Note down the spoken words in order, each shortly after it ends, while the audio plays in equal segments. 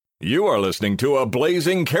You are listening to a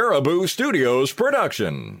Blazing Caribou Studios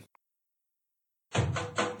production.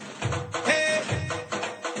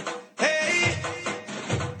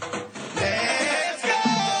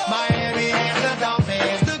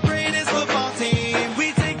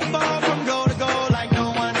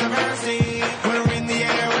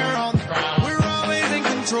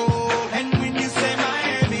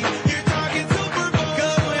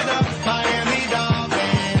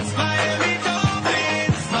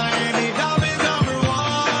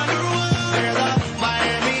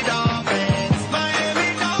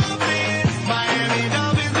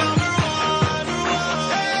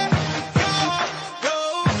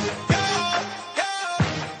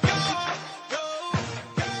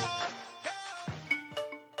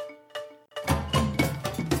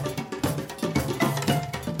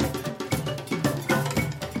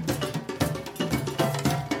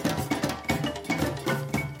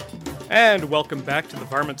 And welcome back to the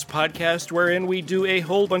Varmints Podcast, wherein we do a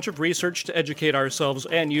whole bunch of research to educate ourselves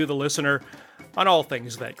and you, the listener, on all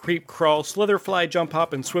things that creep, crawl, slither, fly, jump,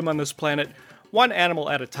 hop, and swim on this planet, one animal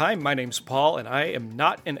at a time. My name's Paul, and I am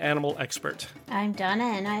not an animal expert. I'm Donna,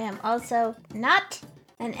 and I am also not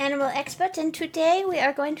an animal expert, and today we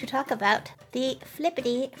are going to talk about the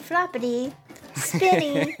flippity, floppity,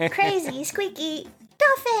 spinny, crazy, squeaky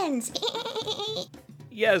dolphins!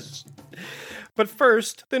 Yes. But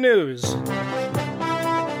first, the news.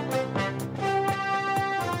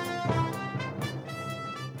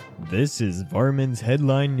 This is Varmints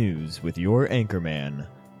Headline News with your anchorman,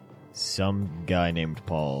 some guy named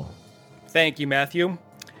Paul. Thank you, Matthew.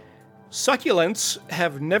 Succulents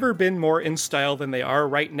have never been more in style than they are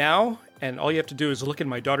right now, and all you have to do is look in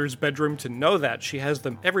my daughter's bedroom to know that. She has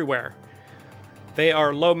them everywhere. They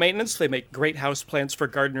are low maintenance. They make great houseplants for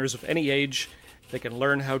gardeners of any age. They can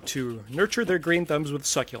learn how to nurture their green thumbs with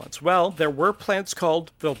succulents. Well, there are plants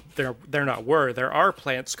called bunny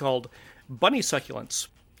succulents,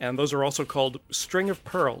 and those are also called string of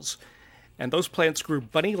pearls. And those plants grew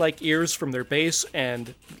bunny-like ears from their base,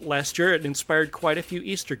 and last year it inspired quite a few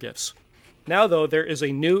Easter gifts. Now, though, there is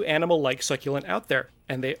a new animal-like succulent out there,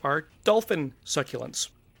 and they are dolphin succulents.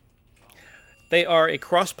 They are a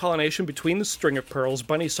cross-pollination between the string of pearls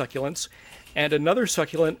bunny succulents and another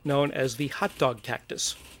succulent known as the hot dog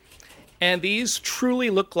cactus. And these truly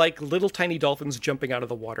look like little tiny dolphins jumping out of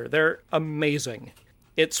the water. They're amazing.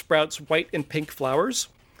 It sprouts white and pink flowers,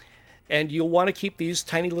 and you'll want to keep these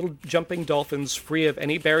tiny little jumping dolphins free of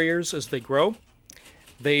any barriers as they grow.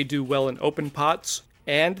 They do well in open pots,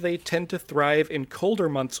 and they tend to thrive in colder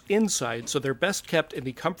months inside, so they're best kept in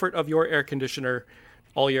the comfort of your air conditioner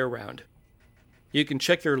all year round. You can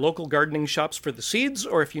check your local gardening shops for the seeds,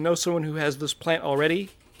 or if you know someone who has this plant already,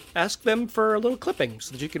 ask them for a little clipping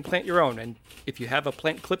so that you can plant your own. And if you have a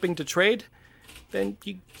plant clipping to trade, then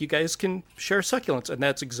you guys can share succulents. And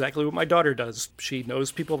that's exactly what my daughter does. She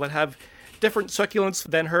knows people that have different succulents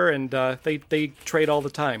than her, and they trade all the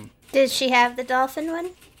time. Did she have the dolphin one?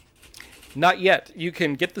 Not yet. You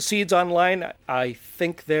can get the seeds online. I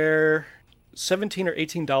think they're $17 or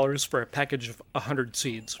 $18 for a package of 100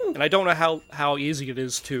 seeds. And I don't know how easy it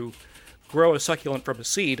is to grow a succulent from a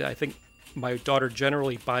seed. I think my daughter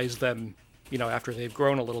generally buys them, after they've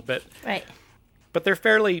grown a little bit. Right. But they're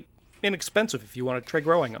fairly inexpensive if you want to try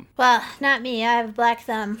growing them. Well, not me. I have a black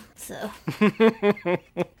thumb, so.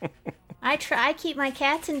 I keep my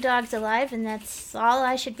cats and dogs alive, and that's all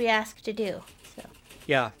I should be asked to do. So.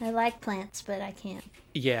 Yeah. I like plants, but I can't.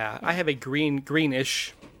 Yeah. I have a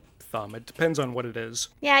greenish thumb. It depends on what it is.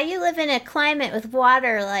 Yeah, you live in a climate with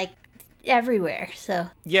water like everywhere, so.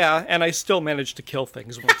 Yeah, and I still manage to kill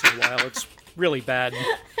things once in a while. It's really bad.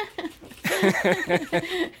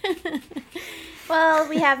 Well,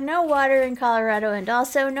 we have no water in Colorado and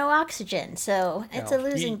also no oxygen, so it's a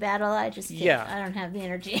losing battle. I just can't. Yeah. I don't have the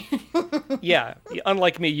energy. Yeah,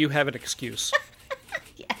 unlike me, you have an excuse.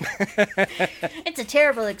 Yeah. It's a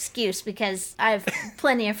terrible excuse because I have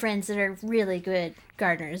plenty of friends that are really good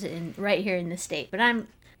gardeners right here in the state. But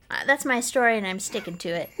that's my story and I'm sticking to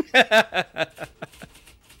it.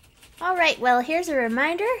 All right, well, here's a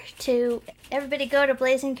reminder to everybody go to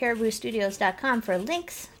blazingcariboustudios.com for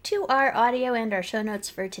links to our audio and our show notes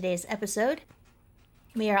for today's episode.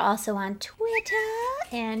 We are also on Twitter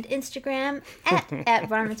and Instagram at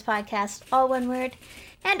Varmints Podcast, all one word,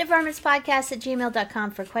 and at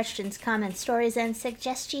varmintspodcast@gmail.com for questions, comments, stories, and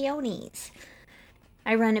suggestiones.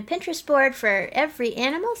 I run a Pinterest board for every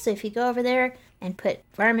animal, so if you go over there and put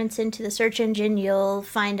varmints into the search engine, you'll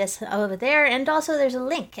find us over there, and also there's a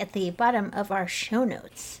link at the bottom of our show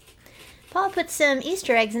notes. Paul put some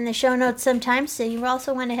Easter eggs in the show notes sometimes, so you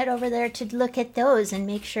also want to head over there to look at those and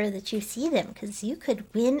make sure that you see them, because you could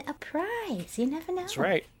win a prize. You never know. That's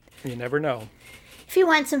right. You never know. If you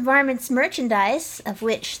want some Varmints merchandise, of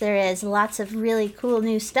which there is lots of really cool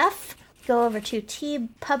new stuff, go over to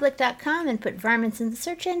tpublic.com and put Varmints in the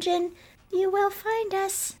search engine. You will find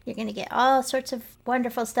us. You're going to get all sorts of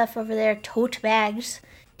wonderful stuff over there. Tote bags,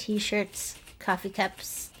 t-shirts, coffee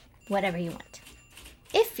cups, whatever you want.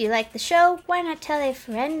 If you like the show, why not tell a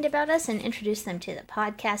friend about us and introduce them to the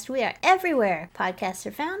podcast? We are everywhere podcasts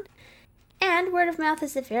are found. And word of mouth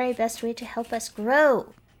is the very best way to help us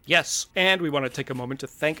grow. Yes, and we want to take a moment to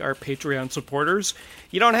thank our Patreon supporters.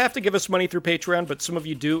 You don't have to give us money through Patreon, but some of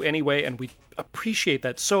you do anyway, and we appreciate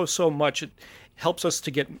that so much. It helps us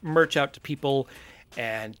to get merch out to people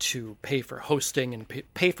and to pay for hosting and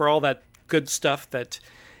pay for all that good stuff that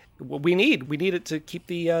we need. We need it to keep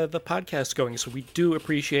the podcast going, so we do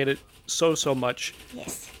appreciate it so much.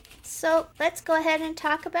 Yes. So let's go ahead and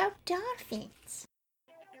talk about dolphins.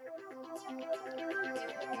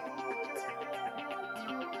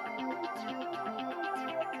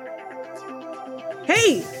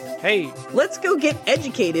 Hey, let's go get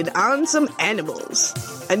educated on some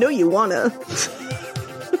animals. I know you wanna.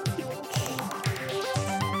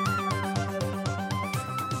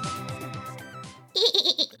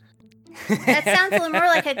 That sounds a little more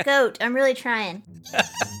like a goat. I'm really trying.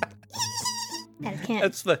 I can't.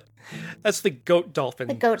 That's the goat dolphin.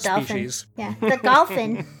 The goat species. Dolphin. Yeah, the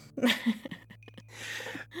dolphin.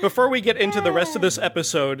 Before we get into the rest of this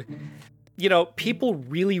episode, you know, people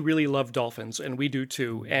really love dolphins, and we do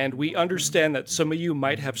too. And we understand that some of you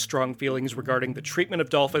might have strong feelings regarding the treatment of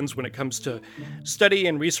dolphins when it comes to study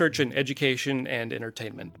and research and education and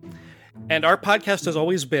entertainment. And our podcast has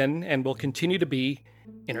always been, and will continue to be,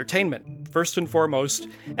 entertainment, first and foremost,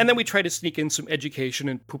 and then we try to sneak in some education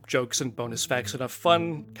and poop jokes and bonus facts in a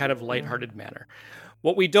fun, kind of lighthearted manner.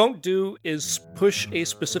 What we don't do is push a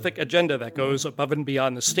specific agenda that goes above and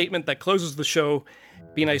beyond the statement that closes the show,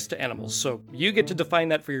 be nice to animals. So you get to define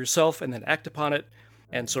that for yourself and then act upon it,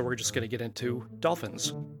 and so we're just going to get into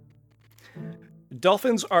dolphins.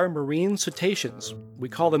 Dolphins are marine cetaceans. We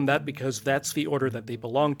call them that because that's the order that they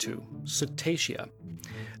belong to, Cetacea.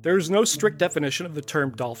 There is no strict definition of the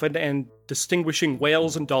term dolphin, and distinguishing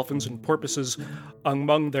whales and dolphins and porpoises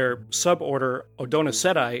among their suborder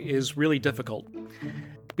Odonoceti is really difficult.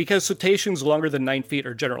 Because cetaceans longer than 9 feet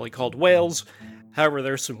are generally called whales, however,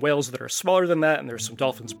 there's some whales that are smaller than that, and there's some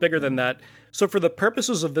dolphins bigger than that. So for the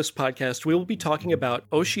purposes of this podcast, we will be talking about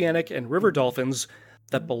oceanic and river dolphins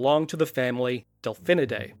that belong to the family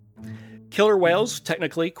Delphinidae. Killer whales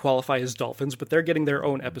technically qualify as dolphins, but they're getting their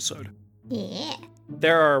own episode. Yeah.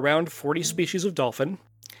 There are around 40 species of dolphin.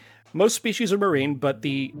 Most species are marine, but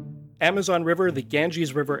the Amazon River, the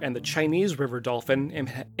Ganges River, and the Chinese River dolphin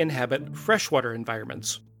inhabit freshwater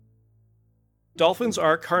environments. Dolphins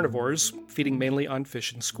are carnivores, feeding mainly on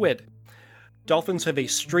fish and squid. Dolphins have a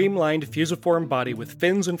streamlined fusiform body with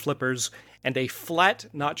fins and flippers, and a flat,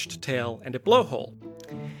 notched tail and a blowhole.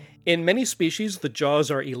 In many species, the jaws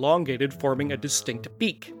are elongated, forming a distinct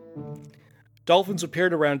beak. Dolphins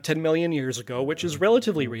appeared around 10 million years ago, which is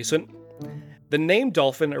relatively recent. The name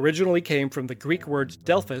dolphin originally came from the Greek word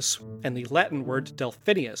delphus and the Latin word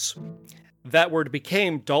delphinius. That word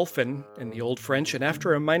became dolphin in the Old French, and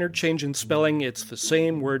after a minor change in spelling, it's the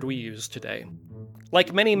same word we use today.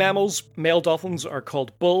 Like many mammals, male dolphins are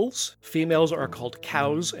called bulls, females are called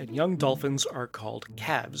cows, and young dolphins are called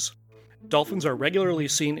calves. Dolphins are regularly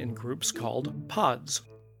seen in groups called pods.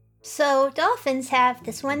 So dolphins have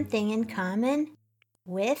this one thing in common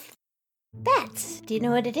with bats. Do you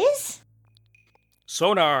know what it is?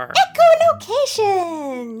 Sonar.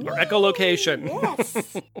 Echolocation! Or echolocation.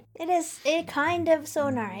 Yes. It is a kind of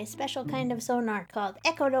sonar, a special kind of sonar called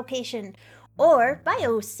echolocation or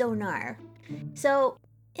biosonar. So,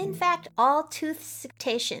 in fact, all toothed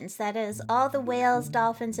cetaceans, that is, all the whales,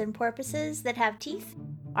 dolphins, and porpoises that have teeth,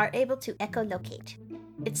 are able to echolocate.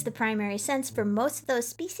 It's the primary sense for most of those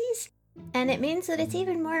species, and it means that it's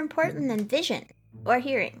even more important than vision or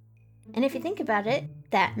hearing. And if you think about it,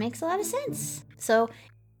 that makes a lot of sense. So,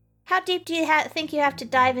 how deep do you think you have to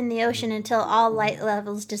dive in the ocean until all light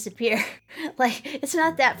levels disappear? Like, it's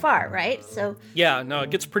not that far, right? So yeah, no,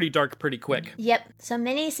 it gets pretty dark pretty quick. Yep. So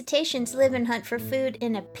many cetaceans live and hunt for food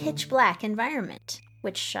in a pitch black environment,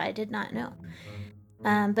 which I did not know.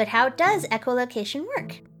 But how does echolocation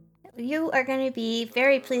work? You are going to be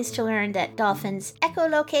very pleased to learn that dolphins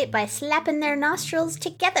echolocate by slapping their nostrils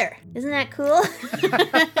together. Isn't that cool?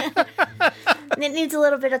 It needs a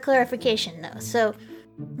little bit of clarification, though. So,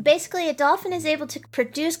 Basically, a dolphin is able to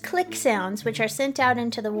produce click sounds, which are sent out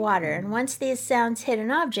into the water. And once these sounds hit an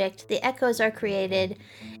object, the echoes are created,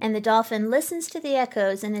 and the dolphin listens to the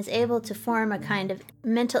echoes and is able to form a kind of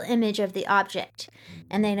mental image of the object.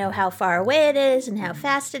 And they know how far away it is, and how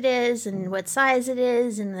fast it is, and what size it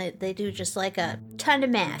is, and they do just like a ton of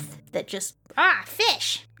math that just,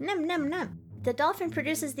 fish! Num, num, num. The dolphin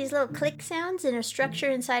produces these little click sounds in a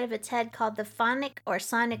structure inside of its head called the phonic or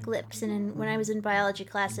sonic lips. And when I was in biology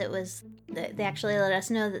class, they actually let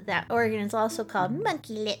us know that organ is also called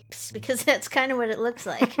monkey lips, because that's kind of what it looks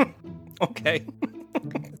like. Okay.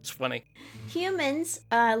 It's funny. Humans,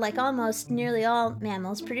 like almost nearly all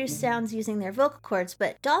mammals, produce sounds using their vocal cords,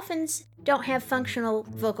 but dolphins don't have functional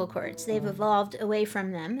vocal cords. They've evolved away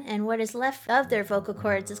from them, and what is left of their vocal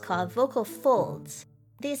cords is called vocal folds.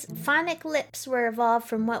 These phonic lips were evolved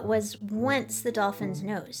from what was once the dolphin's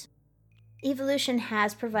nose. Evolution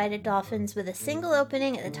has provided dolphins with a single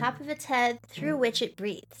opening at the top of its head through which it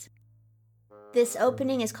breathes. This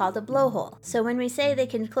opening is called a blowhole. So when we say they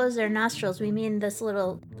can close their nostrils, we mean this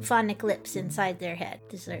little phonic lips inside their head.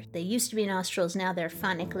 They used to be nostrils, now they're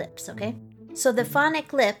phonic lips, okay? So the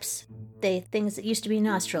phonic lips, the things that used to be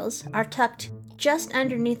nostrils, are tucked just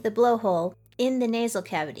underneath the blowhole in the nasal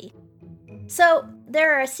cavity. So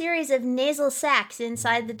there are a series of nasal sacs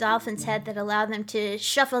inside the dolphin's head that allow them to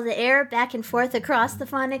shuffle the air back and forth across the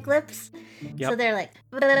phonic lips. Yep. So they're like...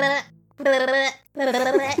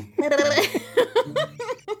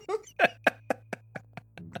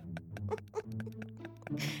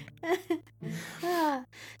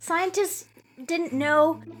 Scientists didn't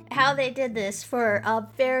know how they did this for a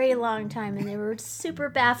very long time, and they were super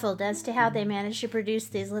baffled as to how they managed to produce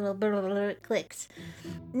these little clicks.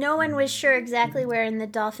 No one was sure exactly where in the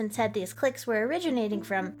dolphin's head these clicks were originating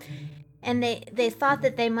from, and they thought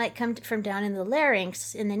that they might come from down in the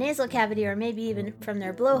larynx, in the nasal cavity, or maybe even from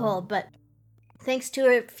their blowhole, but thanks to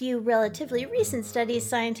a few relatively recent studies,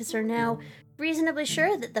 scientists are now reasonably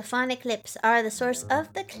sure that the phonic lips are the source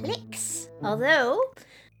of the clicks, although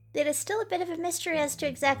it is still a bit of a mystery as to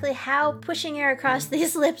exactly how pushing air across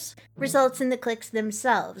these lips results in the clicks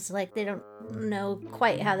themselves. Like, they don't know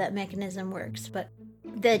quite how that mechanism works, but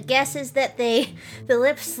the guess is that the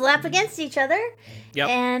lips slap against each other. Yep.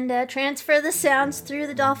 And transfer the sounds through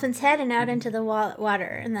the dolphin's head and out into the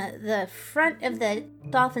water. And the front of the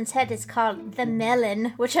dolphin's head is called the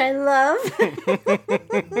melon, which I love.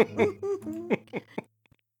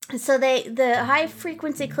 So the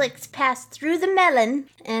high-frequency clicks pass through the melon,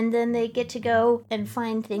 and then they get to go and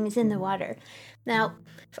find things in the water. Now,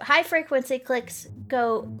 high-frequency clicks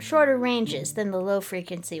go shorter ranges than the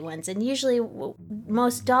low-frequency ones, and usually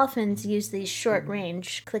most dolphins use these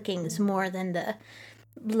short-range clickings more than the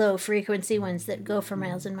low-frequency ones that go for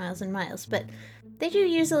miles and miles and miles. But they do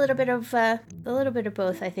use a little bit of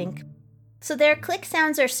both, I think. So their click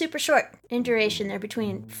sounds are super short in duration. They're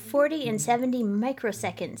between 40 and 70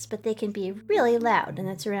 microseconds, but they can be really loud, and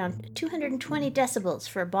that's around 220 decibels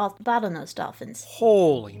for bottlenose dolphins.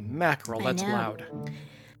 Holy mackerel, that's I know. loud.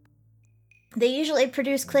 They usually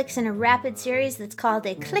produce clicks in a rapid series that's called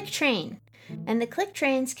a click train, and the click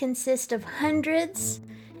trains consist of hundreds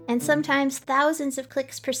and sometimes thousands of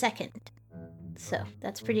clicks per second. So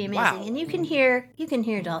that's pretty amazing. Wow. And you can hear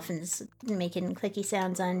dolphins making clicky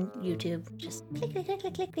sounds on YouTube. Just click, click, click,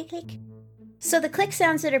 click, click, click, click. So the click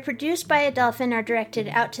sounds that are produced by a dolphin are directed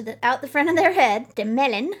out the front of their head, the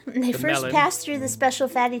melon. They first pass through the special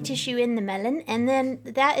fatty tissue in the melon, and then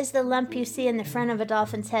that is the lump you see in the front of a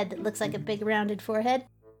dolphin's head that looks like a big rounded forehead.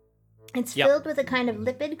 It's filled with a kind of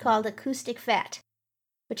lipid called acoustic fat,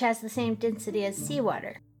 which has the same density as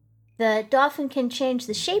seawater. The dolphin can change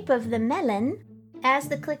the shape of the melon as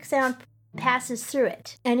the click sound passes through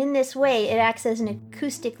it, and in this way it acts as an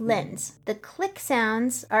acoustic lens. The click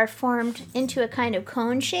sounds are formed into a kind of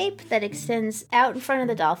cone shape that extends out in front of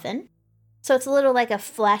the dolphin, so it's a little like a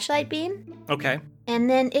flashlight beam. Okay. And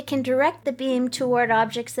then it can direct the beam toward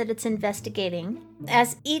objects that it's investigating.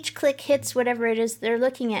 As each click hits whatever it is they're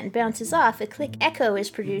looking at and bounces off, a click echo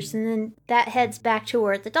is produced, and then that heads back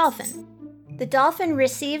toward the dolphin. The dolphin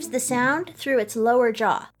receives the sound through its lower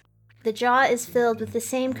jaw. The jaw is filled with the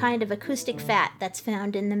same kind of acoustic fat that's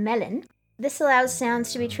found in the melon. This allows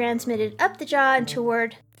sounds to be transmitted up the jaw and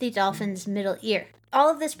toward the dolphin's middle ear. All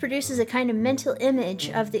of this produces a kind of mental image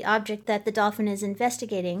of the object that the dolphin is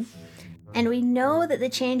investigating, and we know that the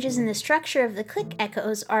changes in the structure of the click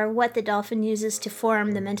echoes are what the dolphin uses to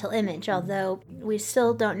form the mental image, although we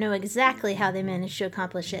still don't know exactly how they managed to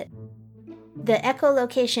accomplish it. The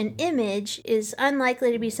echolocation image is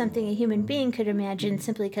unlikely to be something a human being could imagine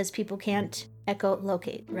simply because people can't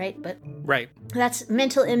echolocate, right? But Right. that's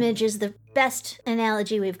mental image is the best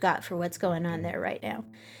analogy we've got for what's going on there right now.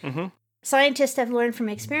 Mm-hmm. Scientists have learned from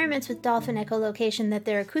experiments with dolphin echolocation that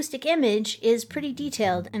their acoustic image is pretty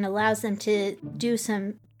detailed and allows them to do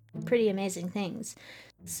some pretty amazing things.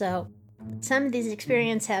 So, some of these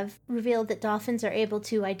experiments have revealed that dolphins are able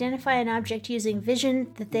to identify an object using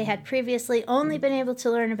vision that they had previously only been able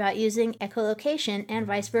to learn about using echolocation and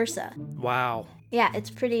vice versa. Wow. Yeah,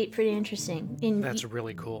 it's pretty interesting. That's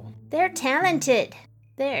really cool. They're talented.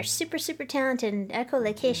 They're super talented, and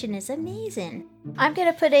echolocation is amazing. I'm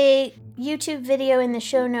going to put a YouTube video in the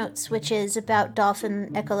show notes, which is about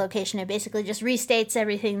dolphin echolocation. It basically just restates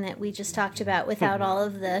everything that we just talked about without all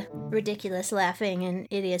of the ridiculous laughing and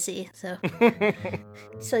idiocy. So,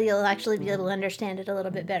 so you'll actually be able to understand it a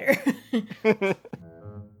little bit better.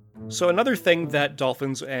 So another thing that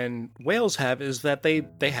dolphins and whales have is that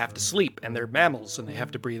they have to sleep, and they're mammals, and they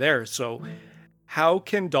have to breathe air. So how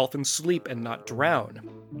can dolphins sleep and not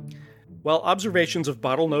drown? Well, observations of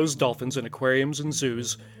bottlenose dolphins in aquariums and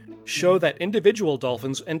zoos show that individual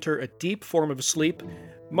dolphins enter a deep form of sleep,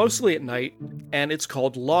 mostly at night, and it's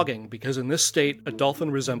called logging because in this state, a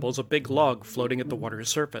dolphin resembles a big log floating at the water's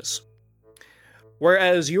surface.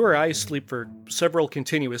 Whereas you or I sleep for several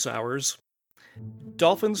continuous hours,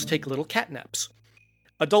 dolphins take little cat naps.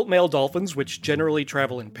 Adult male dolphins, which generally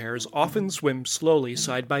travel in pairs, often swim slowly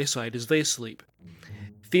side by side as they sleep.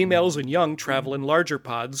 Females and young travel in larger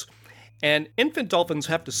pods, and infant dolphins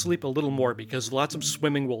have to sleep a little more because lots of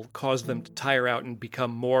swimming will cause them to tire out and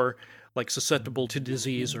become more susceptible to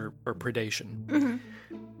disease or predation. Mm-hmm.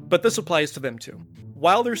 But this applies to them too.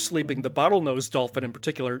 While they're sleeping, the bottlenose dolphin in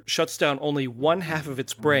particular shuts down only one half of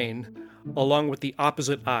its brain, along with the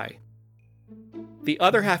opposite eye. The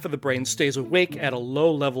other half of the brain stays awake at a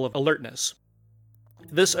low level of alertness.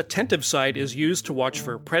 This attentive side is used to watch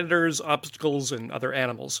for predators, obstacles, and other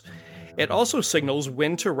animals. It also signals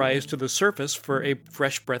when to rise to the surface for a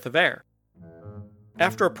fresh breath of air.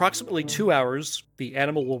 After approximately 2 hours, the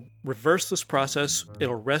animal will reverse this process,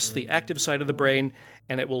 it'll rest the active side of the brain,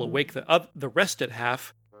 and it will awake the rested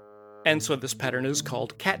half, and so this pattern is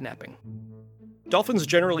called catnapping. Dolphins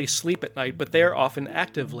generally sleep at night, but they are often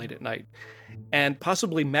active late at night, and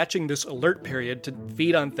possibly matching this alert period to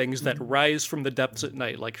feed on things that rise from the depths at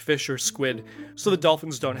night, like fish or squid, so the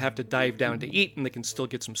dolphins don't have to dive down to eat and they can still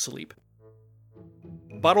get some sleep.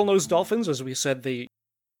 Bottlenose dolphins, as we said,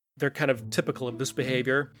 they're kind of typical of this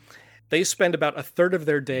behavior. They spend about a third of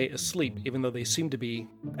their day asleep, even though they seem to be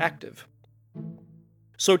active.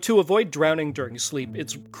 So to avoid drowning during sleep,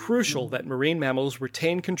 it's crucial that marine mammals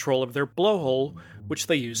retain control of their blowhole, which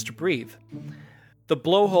they use to breathe. The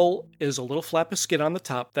blowhole is a little flap of skin on the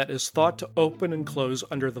top that is thought to open and close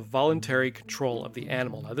under the voluntary control of the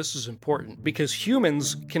animal. Now, this is important because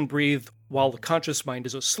humans can breathe while the conscious mind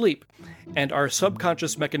is asleep, and our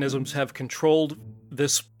subconscious mechanisms have controlled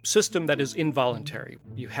this system that is involuntary.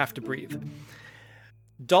 You have to breathe.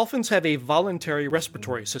 Dolphins have a voluntary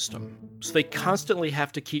respiratory system, so they constantly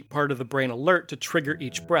have to keep part of the brain alert to trigger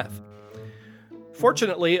each breath.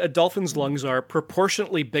 Fortunately, a dolphin's lungs are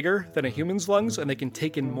proportionately bigger than a human's lungs, and they can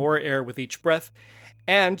take in more air with each breath,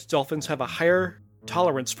 and dolphins have a higher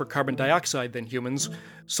tolerance for carbon dioxide than humans,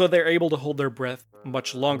 so they're able to hold their breath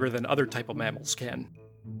much longer than other type of mammals can.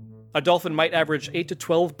 A dolphin might average 8 to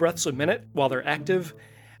 12 breaths a minute while they're active,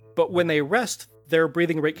 but when they rest, their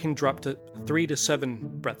breathing rate can drop to 3 to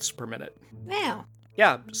 7 breaths per minute. Wow.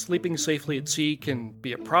 Yeah, sleeping safely at sea can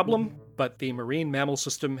be a problem, but the marine mammal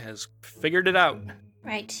system has figured it out.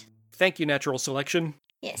 Right. Thank you, natural selection.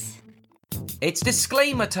 Yes. It's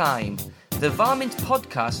disclaimer time. The Varmint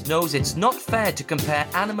podcast knows it's not fair to compare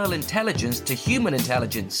animal intelligence to human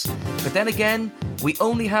intelligence. But then again, we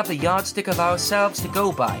only have the yardstick of ourselves to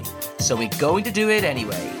go by, so we're going to do it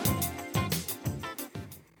anyway.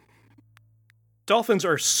 Dolphins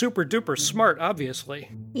are super duper smart, obviously.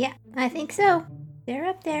 Yeah, I think so. They're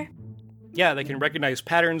up there. Yeah, they can recognize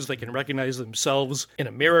patterns, they can recognize themselves in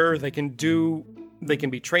a mirror, they can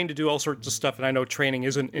be trained to do all sorts of stuff, and I know training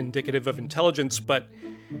isn't indicative of intelligence, but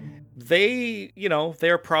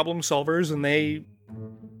they're problem solvers, and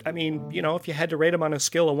if you had to rate them on a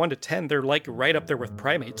scale of 1 to 10, they're right up there with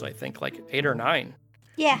primates, I think, 8 or 9.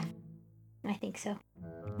 Yeah, I think so.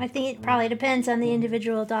 I think it probably depends on the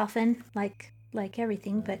individual dolphin, like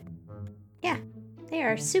everything, but yeah. They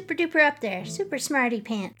are super duper up there. Super smarty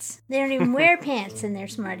pants. They don't even wear pants and they're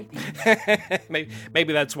smarty pants.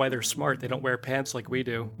 Maybe that's why they're smart. They don't wear pants like we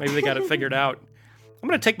do. Maybe they got it figured out. I'm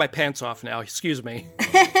going to take my pants off now. Excuse me.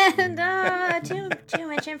 No, too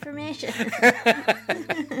much information.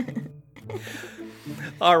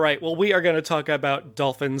 All right, well, we are going to talk about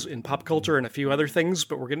dolphins in pop culture and a few other things,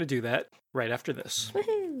 but we're going to do that right after this.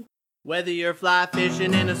 Woohoo! Whether you're fly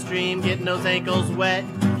fishing in a stream, getting those ankles wet,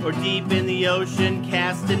 or deep in the ocean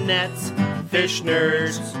casting nets, fish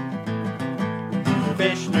nerds.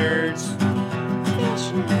 Fish nerds.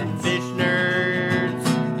 Fish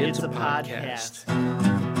nerds. It's a podcast.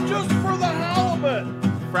 Just for the halibut!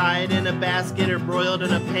 Fried in a basket or broiled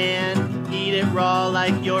in a pan. Eat it raw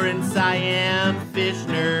like you're in Siam. Fish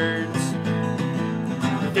nerds.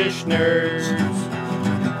 Fish nerds.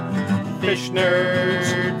 Fish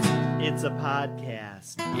nerds. It's a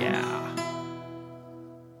podcast. Yeah.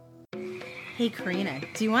 Hey Karina,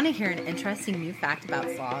 do you want to hear an interesting new fact about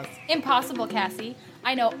sloths? Impossible, Cassie.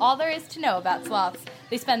 I know all there is to know about sloths.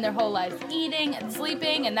 They spend their whole lives eating and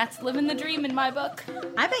sleeping, and that's living the dream in my book.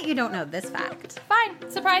 I bet you don't know this fact.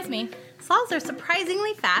 Fine, surprise me. Sloths are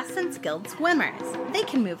surprisingly fast and skilled swimmers. They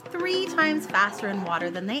can move 3 times faster in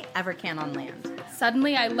water than they ever can on land.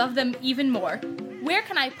 Suddenly, I love them even more. Where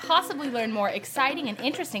can I possibly learn more exciting and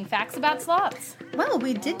interesting facts about sloths? Well,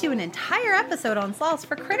 we did do an entire episode on sloths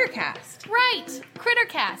for Crittercast. Right!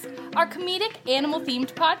 Crittercast, our comedic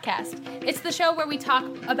animal-themed podcast. It's the show where we talk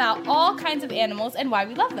about all kinds of animals and why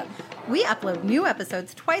we love them. We upload new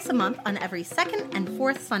episodes twice a month on every second and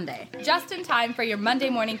fourth Sunday. Just in time for your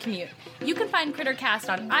Monday morning commute. You can find Crittercast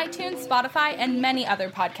on iTunes, Spotify, and many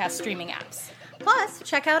other podcast streaming apps. Plus,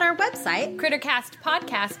 check out our website,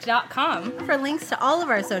 CrittercastPodcast.com, for links to all of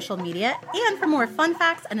our social media and for more fun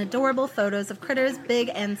facts and adorable photos of critters big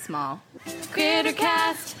and small.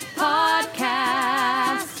 Crittercast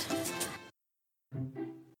Podcast.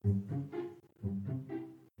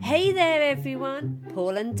 Hey there everyone!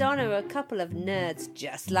 Paul and Donna are a couple of nerds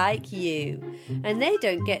just like you, and they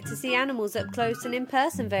don't get to see animals up close and in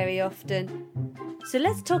person very often. So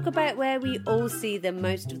let's talk about where we all see them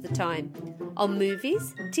most of the time. On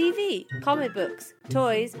movies, TV, comic books,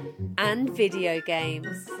 toys, and video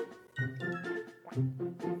games.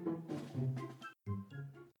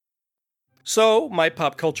 So, my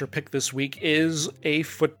pop culture pick this week is a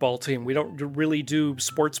football team. We don't really do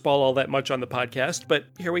sports ball all that much on the podcast, but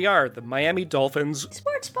here we are, the Miami Dolphins.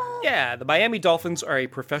 Sports ball! Yeah, the Miami Dolphins are a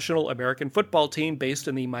professional American football team based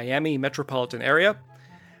in the Miami metropolitan area,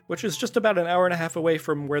 which is just about an hour and a half away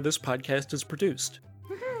from where this podcast is produced.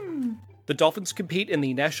 Mm-hmm. The Dolphins compete in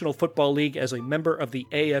the National Football League as a member of the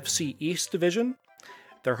AFC East Division.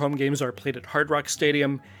 Their home games are played at Hard Rock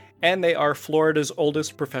Stadium, and they are Florida's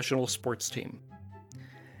oldest professional sports team.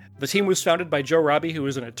 The team was founded by Joe Robbie, who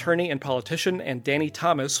is an attorney and politician, and Danny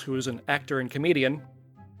Thomas, who is an actor and comedian,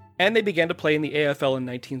 and they began to play in the AFL in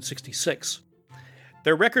 1966.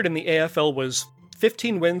 Their record in the AFL was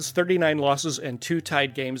 15 wins, 39 losses, and 2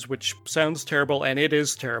 tied games, which sounds terrible, and it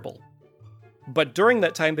is terrible. But during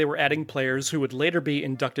that time, they were adding players who would later be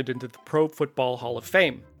inducted into the Pro Football Hall of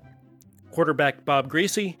Fame. Quarterback Bob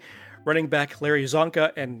Greasy, running back Larry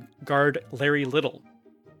Zonka, and guard Larry Little.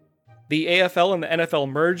 The AFL and the NFL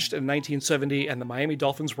merged in 1970, and the Miami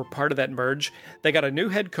Dolphins were part of that merge. They got a new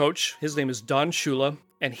head coach. His name is Don Shula,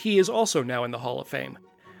 and he is also now in the Hall of Fame.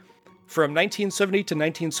 From 1970 to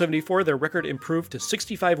 1974, their record improved to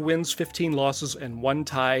 65 wins, 15 losses, and 1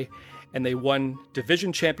 tie, and they won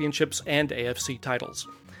division championships and AFC titles.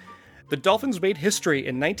 The Dolphins made history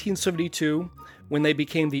in 1972 when they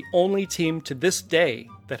became the only team to this day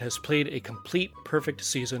that has played a complete perfect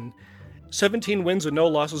season. 17 wins and no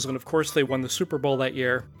losses, and of course they won the Super Bowl that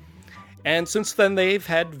year. And since then they've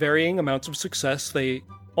had varying amounts of success. They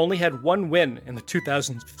only had 1 win in the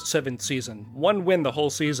 2007 season. 1 win the whole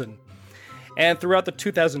season. And throughout the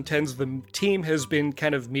 2010s, the team has been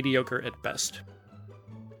kind of mediocre at best.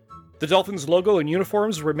 The Dolphins' logo and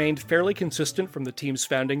uniforms remained fairly consistent from the team's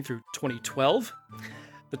founding through 2012.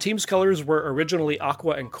 The team's colors were originally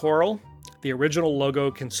aqua and coral. The original logo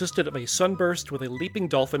consisted of a sunburst with a leaping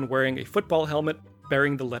dolphin wearing a football helmet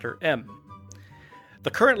bearing the letter M. The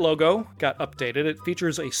current logo got updated. It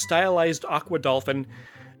features a stylized aqua dolphin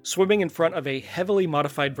swimming in front of a heavily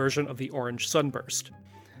modified version of the orange sunburst.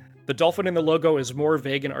 The dolphin in the logo is more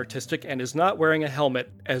vague and artistic and is not wearing a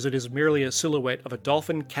helmet, as it is merely a silhouette of a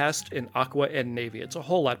dolphin cast in aqua and navy. It's a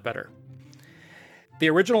whole lot better. The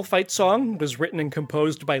original fight song was written and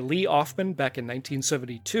composed by Lee Offman back in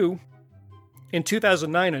 1972. In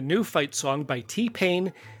 2009, a new fight song by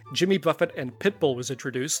T-Pain, Jimmy Buffett, and Pitbull was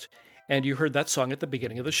introduced, and you heard that song at the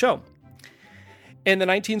beginning of the show. In the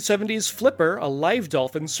 1970s, Flipper, a live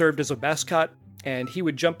dolphin, served as a mascot, and he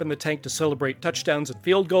would jump in the tank to celebrate touchdowns and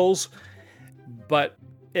field goals, but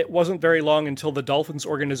it wasn't very long until the Dolphins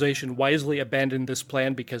organization wisely abandoned this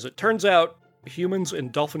plan because it turns out humans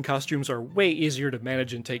in dolphin costumes are way easier to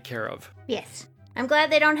manage and take care of. Yes. I'm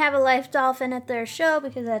glad they don't have a live dolphin at their show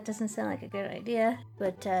because that doesn't sound like a good idea.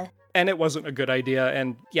 But And it wasn't a good idea.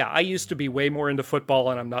 And yeah, I used to be way more into football,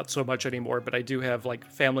 and I'm not so much anymore. But I do have like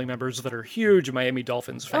family members that are huge Miami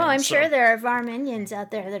Dolphins fans. Oh, I'm sure there are Varminians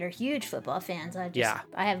out there that are huge football fans. I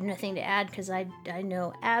have nothing to add because I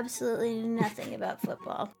know absolutely nothing about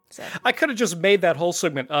football. So I could have just made that whole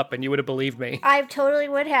segment up, and you would have believed me. I totally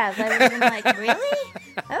would have. I would have been like, really?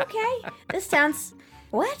 Okay, this sounds.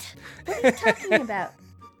 What? What are you talking about?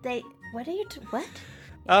 What?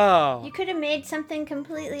 Oh. You could have made something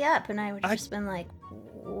completely up, and I would have just been like,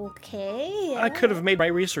 okay. I could have made my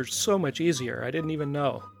research so much easier. I didn't even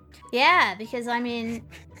know. Yeah, because I mean,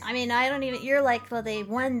 I don't even. You're like, well, they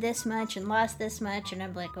won this much and lost this much, and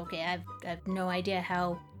I'm like, okay, I have no idea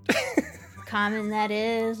how common that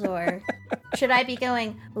is, or should I be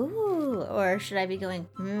going, ooh, or should I be going,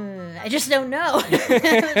 I just don't know.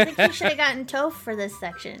 I think you should have gotten Toph for this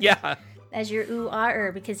section. Yeah. As your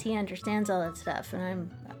ooh-ah-er, because he understands all that stuff, and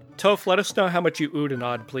I'm... Toph, let us know how much you oohed and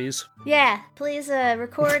awed, please. Yeah, please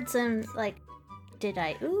record some, like, did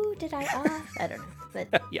I ooh, did I ah? I don't know,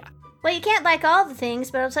 but... Yeah. Well, you can't like all the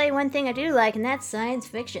things, but I'll tell you one thing I do like, and that's science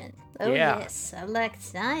fiction. Oh, yeah. Yes, I like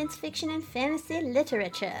science fiction and fantasy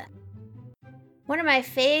literature. One of my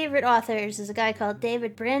favorite authors is a guy called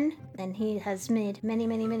David Brin, and he has made many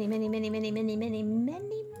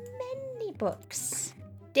books.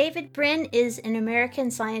 David Brin is an American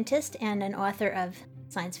scientist and an author of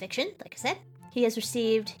science fiction, like I said. He has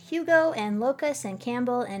received Hugo and Locus and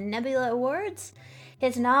Campbell and Nebula Awards.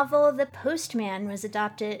 His novel, The Postman, was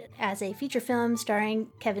adapted as a feature film starring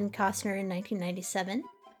Kevin Costner in 1997.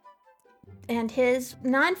 And his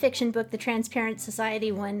nonfiction book, The Transparent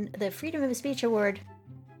Society, won the Freedom of Speech Award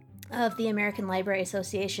of the American Library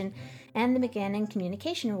Association and the McGannon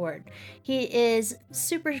Communication Award. He is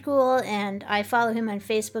super cool, and I follow him on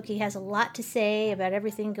Facebook. He has a lot to say about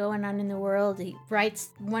everything going on in the world. He writes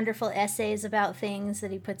wonderful essays about things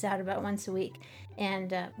that he puts out about once a week.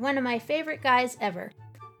 And one of my favorite guys ever.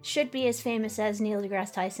 Should be as famous as Neil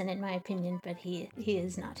deGrasse Tyson, in my opinion, but he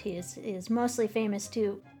is not. He is mostly famous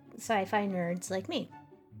to sci-fi nerds like me.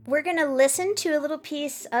 We're going to listen to a little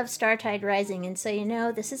piece of Startide Rising, and so you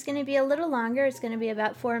know this is going to be a little longer. It's going to be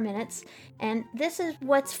about 4 minutes, and this is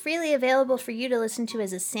what's freely available for you to listen to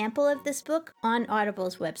as a sample of this book on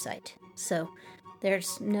Audible's website. So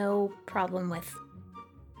there's no problem with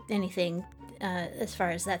anything as far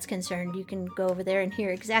as that's concerned. You can go over there and hear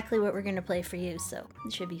exactly what we're going to play for you, so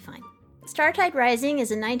it should be fine. Startide Rising is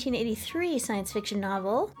a 1983 science fiction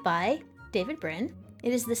novel by David Brin.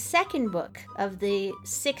 It is the second book of the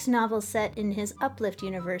 6 novels set in his Uplift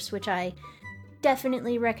universe, which I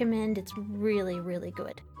definitely recommend. It's really, really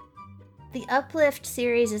good. The Uplift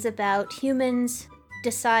series is about humans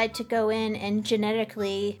decide to go in and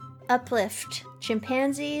genetically uplift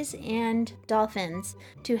chimpanzees and dolphins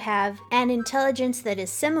to have an intelligence that is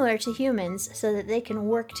similar to humans so that they can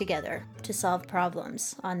work together to solve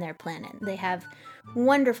problems on their planet. They have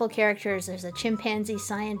wonderful characters. There's a chimpanzee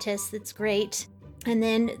scientist that's great. And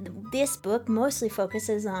then this book mostly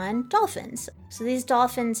focuses on dolphins. So these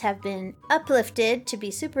dolphins have been uplifted to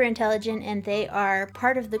be super intelligent, and they are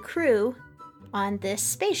part of the crew on this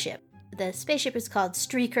spaceship. The spaceship is called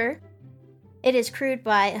Streaker. It is crewed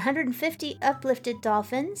by 150 uplifted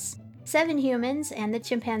dolphins, 7 humans, and the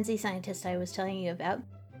chimpanzee scientist I was telling you about.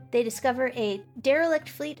 They discover a derelict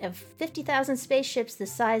fleet of 50,000 spaceships the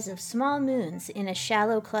size of small moons in a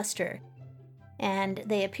shallow cluster. And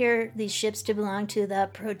these ships to belong to the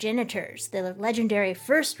progenitors, the legendary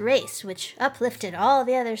first race which uplifted all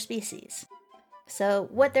the other species. So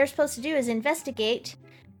what they're supposed to do is investigate,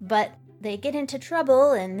 but they get into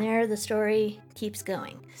trouble, and there the story keeps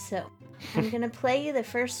going. So I'm going to play you the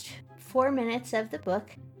first 4 minutes of the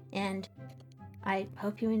book, and I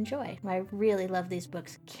hope you enjoy. I really love these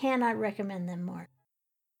books. Cannot recommend them more.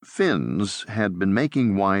 Finns had been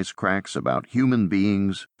making wisecracks about human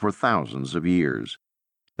beings for thousands of years.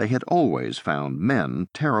 They had always found men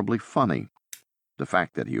terribly funny. The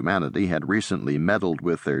fact that humanity had recently meddled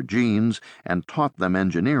with their genes and taught them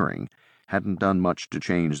engineering hadn't done much to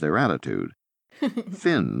change their attitude.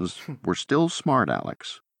 Finns were still smart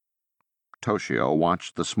Alex. Toshio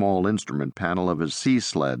watched the small instrument panel of his sea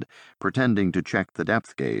sled, pretending to check the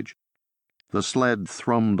depth gauge. The sled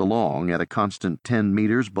thrummed along at a constant 10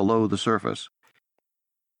 meters below the surface.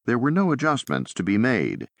 There were no adjustments to be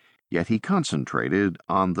made, yet he concentrated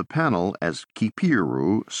on the panel as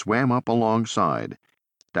Kipiru swam up alongside,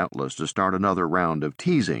 doubtless to start another round of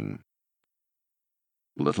teasing.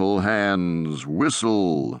 "Little hands,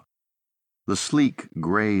 whistle," The sleek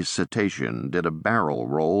gray cetacean did a barrel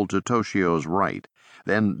roll to Toshio's right,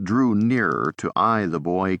 then drew nearer to eye the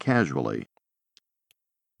boy casually.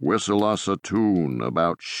 "Whistle us a tune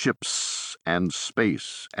about ships and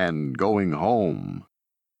space and going home."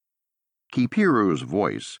 Kipiru's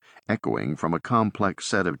voice, echoing from a complex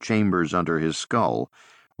set of chambers under his skull,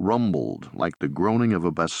 rumbled like the groaning of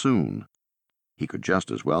a bassoon. He could just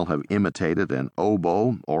as well have imitated an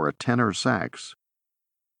oboe or a tenor sax.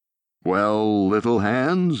 "Well, little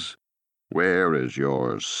hands, where is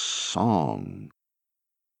your song?"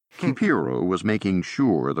 Kipiru was making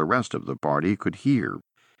sure the rest of the party could hear.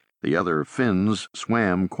 The other Finns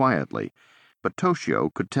swam quietly, but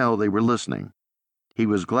Toshio could tell they were listening. He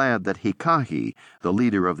was glad that Hikahi, the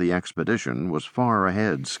leader of the expedition, was far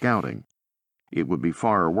ahead scouting. It would be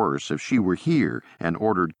far worse if she were here and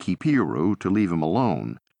ordered Kipiru to leave him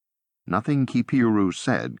alone. Nothing Kipiru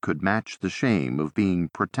said could match the shame of being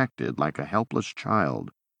protected like a helpless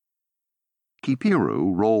child.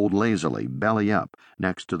 Kipiru rolled lazily, belly up,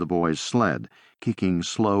 next to the boy's sled, kicking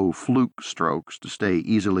slow fluke strokes to stay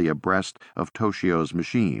easily abreast of Toshio's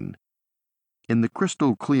machine. In the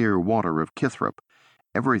crystal-clear water of Kithrop,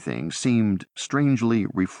 everything seemed strangely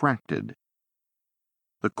refracted.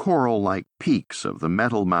 The coral-like peaks of the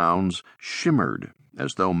metal mounds shimmered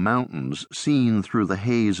as though mountains seen through the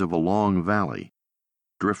haze of a long valley.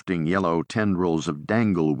 Drifting yellow tendrils of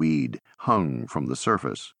dangleweed hung from the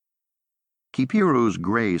surface. Kipiru's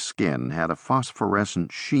gray skin had a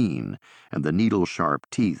phosphorescent sheen, and the needle-sharp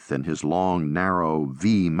teeth in his long, narrow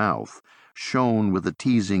V mouth shone with a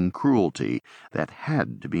teasing cruelty that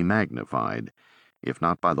had to be magnified, if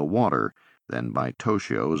not by the water, then by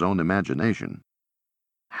Toshio's own imagination.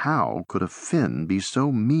 How could a Finn be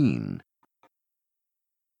so mean?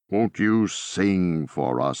 "Won't you sing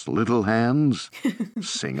for us, little hands?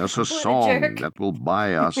 Sing us a song that will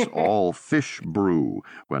buy us all fish brew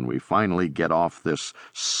when we finally get off this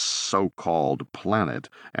so-called planet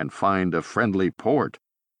and find a friendly port.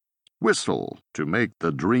 Whistle to make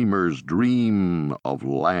the dreamers dream of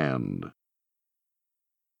land."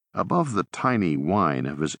 Above the tiny whine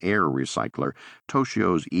of his air recycler,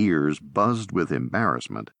 Toshio's ears buzzed with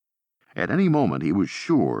embarrassment. At any moment he was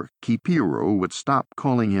sure Kipiru would stop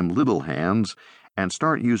calling him Little Hands and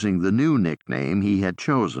start using the new nickname he had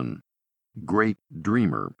chosen, Great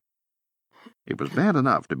Dreamer. It was bad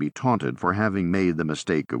enough to be taunted for having made the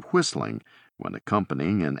mistake of whistling when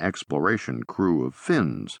accompanying an exploration crew of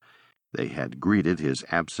Finns. They had greeted his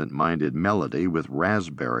absent-minded melody with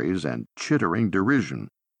raspberries and chittering derision.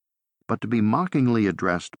 But to be mockingly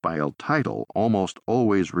addressed by a title almost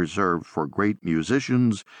always reserved for great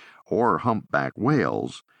musicians or humpback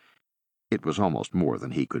whales, it was almost more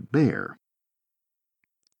than he could bear.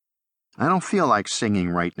 "I don't feel like singing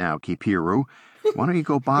right now, Kipiru. Why don't you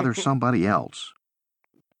go bother somebody else?"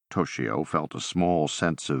 Toshio felt a small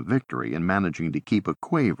sense of victory in managing to keep a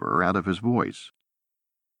quaver out of his voice.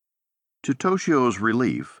 To Toshio's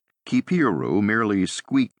relief, Kipiru merely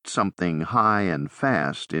squeaked something high and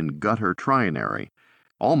fast in gutter trinary,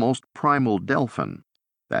 almost primal Delphin.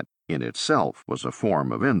 That in itself was a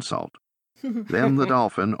form of insult. Then the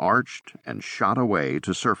dolphin arched and shot away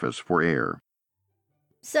to surface for air.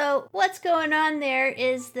 So what's going on there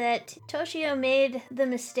is that Toshio made the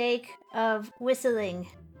mistake of whistling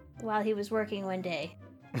while he was working one day.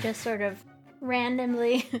 Just sort of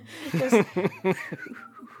randomly, just...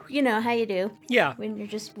 You know how you do. Yeah. When you're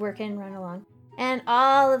just working, run along. And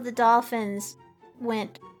all of the dolphins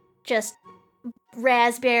went just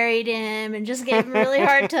raspberried him and just gave him a really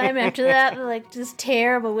hard time after that. Like, just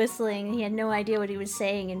terrible whistling. He had no idea what he was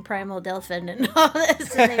saying in Primal Delphin and all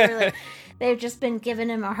this. And they were like, they've just been giving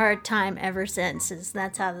him a hard time ever since.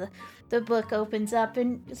 That's how the book opens up.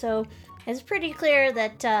 And so it's pretty clear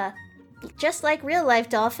that just like real life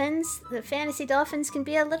dolphins, the fantasy dolphins can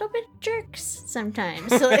be a little bit jerks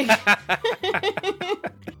sometimes. So, like,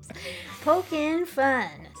 poking fun.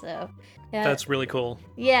 So that's really cool.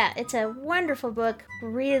 Yeah, it's a wonderful book.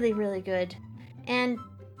 Really, really good. And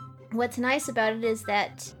what's nice about it is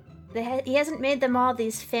that he hasn't made them all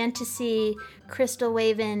these fantasy crystal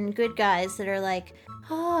waving good guys that are like,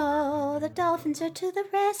 oh, the dolphins are to the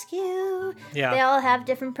rescue. Yeah. They all have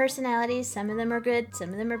different personalities. Some of them are good, some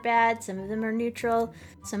of them are bad, some of them are neutral,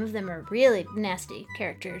 some of them are really nasty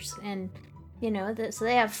characters. And, you know, so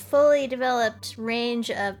they have fully developed range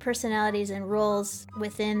of personalities and roles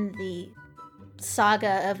within the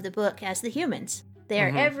saga of the book as the humans. They are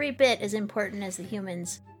every bit as important as the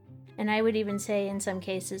humans. And I would even say in some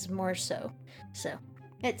cases more so. So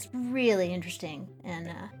it's really interesting.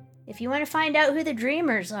 And, if you want to find out who the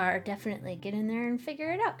dreamers are, definitely get in there and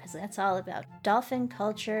figure it out, because that's all about dolphin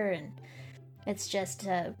culture and It's just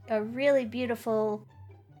a really beautiful,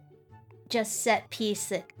 just set piece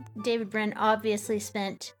that David Brin obviously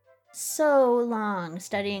spent so long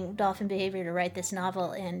studying dolphin behavior to write this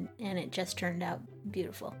novel, and it just turned out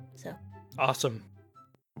beautiful. So Awesome.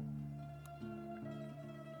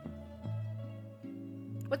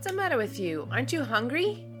 What's the matter with you? Aren't you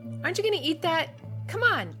hungry? Aren't you gonna eat that? Come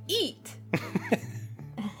on, eat!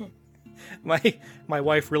 My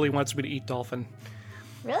wife really wants me to eat dolphin.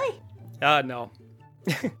 Really? No.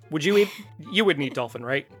 Would you eat? You wouldn't eat dolphin,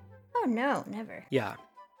 right? Oh no, never. Yeah.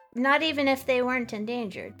 Not even if they weren't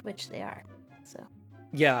endangered, which they are. So.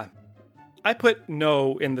 Yeah. I put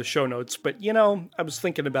no in the show notes, but I was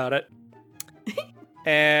thinking about it.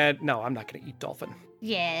 And no, I'm not going to eat dolphin.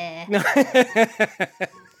 Yeah.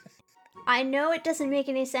 I know it doesn't make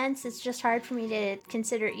any sense. It's just hard for me to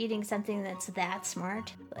consider eating something that's that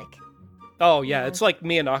smart. Like. Oh yeah, it's like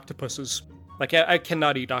me and octopuses. Like I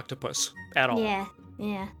cannot eat octopus at all. Yeah.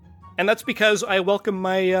 Yeah. And that's because I welcome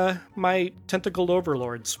my my tentacled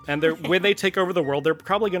overlords, and when they take over the world, they're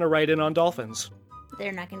probably going to ride in on dolphins.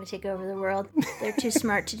 They're not going to take over the world. They're too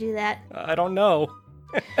smart to do that. I don't know.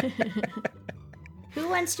 Who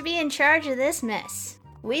wants to be in charge of this mess?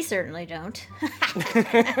 We certainly don't.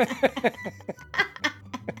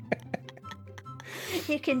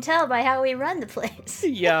 You can tell by how we run the place.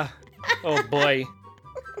 Yeah. Oh boy.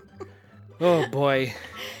 Oh boy.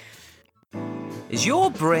 Is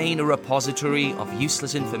your brain a repository of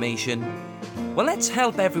useless information? Well, let's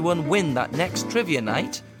help everyone win that next trivia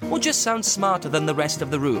night, or just sound smarter than the rest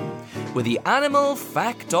of the room, with the Animal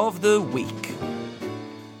Fact of the Week.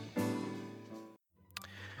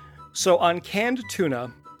 So on canned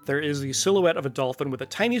tuna, there is the silhouette of a dolphin with a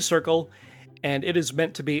tiny circle, and it is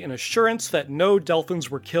meant to be an assurance that no dolphins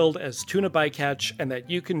were killed as tuna bycatch and that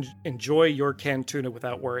you can enjoy your canned tuna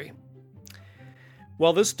without worry.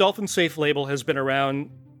 Well, this dolphin-safe label has been around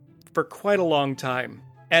for quite a long time,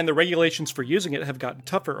 and the regulations for using it have gotten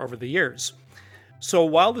tougher over the years. So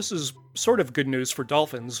while this is sort of good news for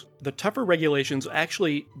dolphins, the tougher regulations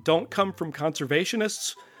actually don't come from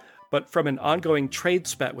conservationists, but from an ongoing trade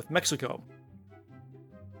spat with Mexico.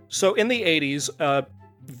 So in the 80s, a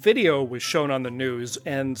video was shown on the news,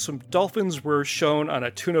 and some dolphins were shown on a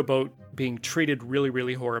tuna boat being treated really,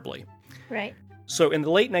 really horribly. Right. So in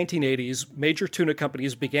the late 1980s, major tuna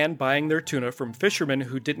companies began buying their tuna from fishermen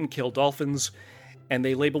who didn't kill dolphins, and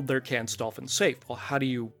they labeled their cans dolphin safe. Well, how do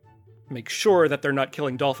you make sure that they're not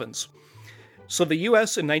killing dolphins? So the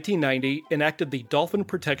US in 1990 enacted the Dolphin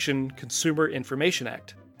Protection Consumer Information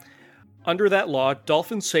Act. Under that law,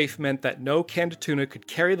 dolphin safe meant that no canned tuna could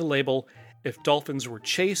carry the label if dolphins were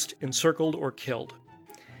chased, encircled, or killed.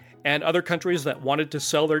 And other countries that wanted to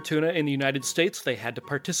sell their tuna in the United States, they had to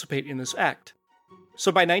participate in this act.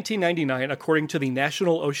 So by 1999, according to the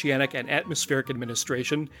National Oceanic and Atmospheric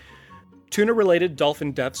Administration, tuna-related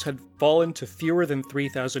dolphin deaths had fallen to fewer than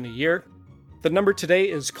 3,000 a year. The number today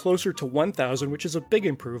is closer to 1,000, which is a big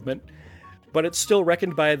improvement, but it's still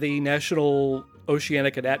reckoned by the National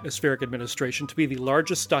Oceanic and Atmospheric Administration to be the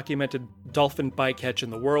largest documented dolphin bycatch in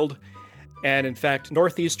the world, and in fact,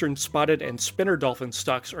 northeastern spotted and spinner dolphin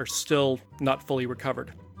stocks are still not fully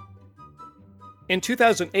recovered. In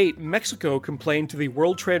 2008, Mexico complained to the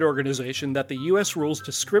World Trade Organization that the U.S. rules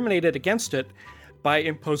discriminated against it by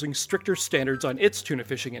imposing stricter standards on its tuna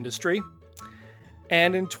fishing industry.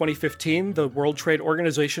 And in 2015, the World Trade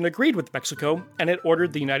Organization agreed with Mexico, and it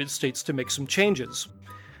ordered the United States to make some changes.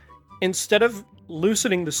 Instead of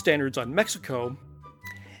loosening the standards on Mexico,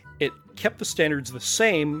 it kept the standards the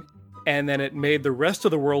same, and then it made the rest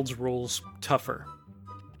of the world's rules tougher.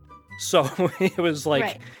 So it was like,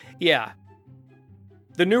 right. Yeah.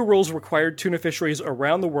 The new rules required tuna fisheries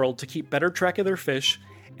around the world to keep better track of their fish,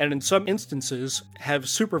 and in some instances, have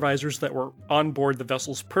supervisors that were on board the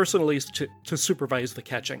vessels personally to supervise the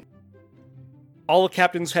catching. All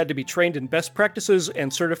captains had to be trained in best practices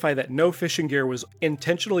and certify that no fishing gear was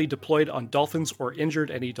intentionally deployed on dolphins or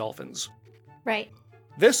injured any dolphins. Right.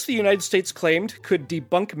 This, the United States claimed, could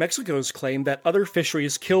debunk Mexico's claim that other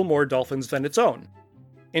fisheries kill more dolphins than its own.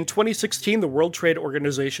 In 2016, the World Trade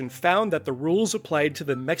Organization found that the rules applied to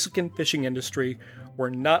the Mexican fishing industry were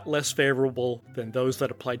not less favorable than those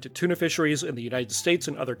that applied to tuna fisheries in the United States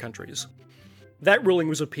and other countries. That ruling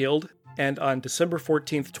was appealed, and on December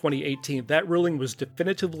 14, 2018, that ruling was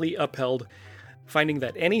definitively upheld, finding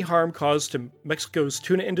that any harm caused to Mexico's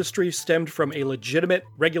tuna industry stemmed from a legitimate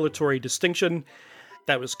regulatory distinction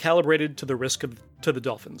that was calibrated to the risk to the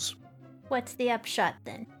dolphins. What's the upshot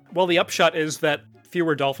then? Well, the upshot is that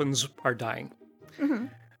fewer dolphins are dying. Mm-hmm.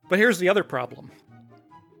 But here's the other problem.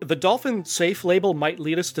 The dolphin safe label might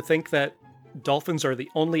lead us to think that dolphins are the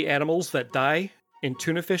only animals that die in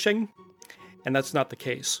tuna fishing, and that's not the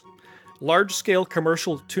case. Large-scale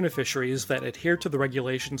commercial tuna fisheries that adhere to the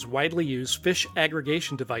regulations widely use fish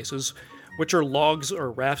aggregation devices, which are logs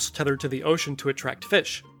or rafts tethered to the ocean to attract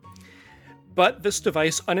fish. But this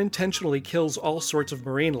device unintentionally kills all sorts of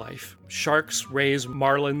marine life: sharks, rays,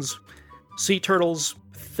 marlins, sea turtles,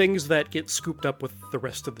 things that get scooped up with the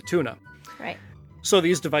rest of the tuna. Right. So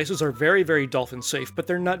these devices are very, very dolphin safe, but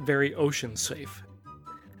they're not very ocean safe.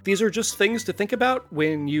 These are just things to think about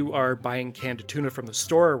when you are buying canned tuna from the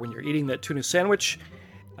store or when you're eating that tuna sandwich.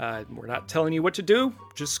 We're not telling you what to do,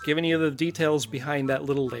 just giving you the details behind that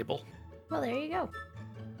little label. Well, there you go.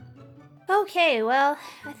 Okay, well,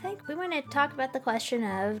 I think we want to talk about the question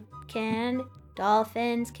of, can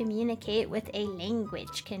dolphins communicate with a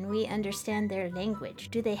language? Can we understand their language?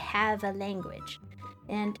 Do they have a language?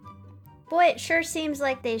 And boy, it sure seems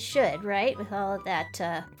like they should, right? With all of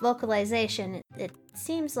that vocalization, it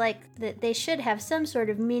seems like that they should have some sort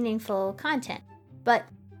of meaningful content. But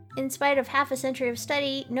in spite of half a century of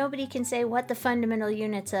study, nobody can say what the fundamental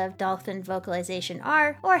units of dolphin vocalization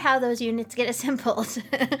are or how those units get assembled.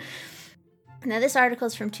 Now, this article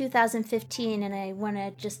is from 2015, and I want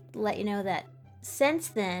to just let you know that since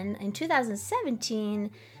then, in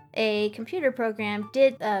 2017, a computer program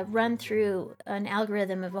did run through an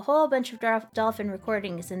algorithm of a whole bunch of dolphin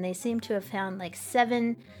recordings, and they seem to have found like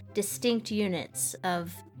 7 distinct units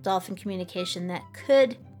of dolphin communication that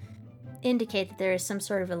could indicate that there is some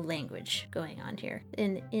sort of a language going on here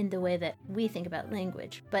in the way that we think about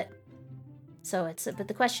language. But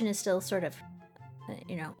the question is still sort of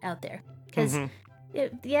out there, because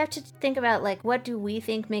you have to think about, like, what do we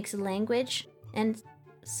think makes a language? And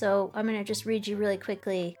so I'm going to just read you really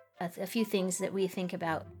quickly a few things that we think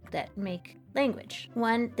about that make language.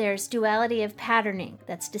 One, there's duality of patterning.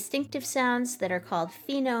 That's distinctive sounds that are called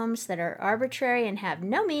phonemes that are arbitrary and have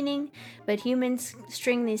no meaning, but humans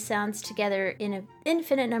string these sounds together in an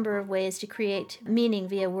infinite number of ways to create meaning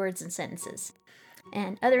via words and sentences.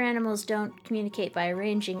 And other animals don't communicate by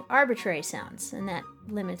arranging arbitrary sounds, and that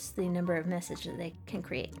limits the number of messages that they can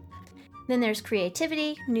create. Then there's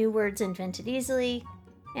creativity, new words invented easily.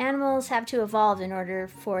 Animals have to evolve in order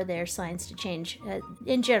for their signs to change.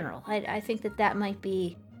 In general, I think that might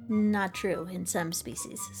be not true in some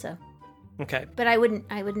species. So, okay, but I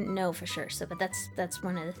wouldn't know for sure. So, but that's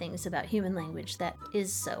one of the things about human language that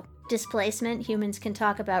is so. Displacement, humans can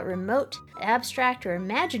talk about remote, abstract, or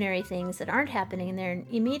imaginary things that aren't happening in their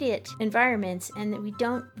immediate environments, and that we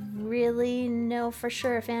don't really know for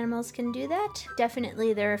sure if animals can do that.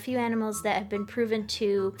 Definitely, there are a few animals that have been proven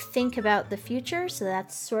to think about the future, so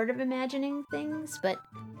that's sort of imagining things, but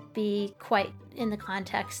be quite in the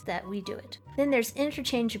context that we do it. Then there's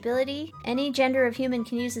interchangeability. Any gender of human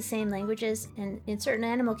can use the same languages, and in certain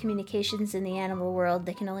animal communications in the animal world,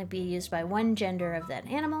 they can only be used by one gender of that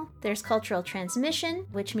animal. There's cultural transmission,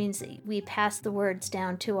 which means that we pass the words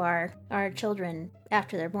down to our children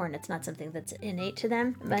after they're born. It's not something that's innate to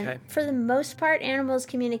them. But for the most part, animals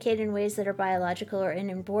communicate in ways that are biological or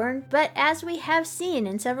inborn. But as we have seen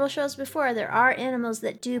in several shows before, there are animals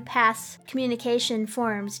that do pass communication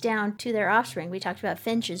forms down to their offspring. We talked about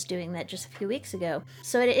finches doing that just a few weeks ago.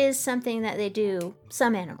 So it is something that they do,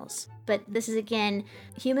 some animals. But this is, again,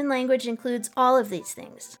 human language includes all of these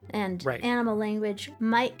things. And animal language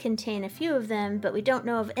might contain a few of them, but we don't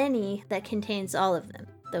know of any that contains all of them,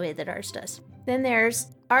 the way that ours does. Then there's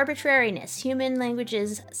arbitrariness. Human language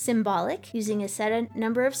is symbolic, using a set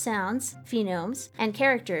number of sounds, phonemes, and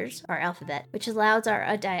characters, our alphabet, which allows our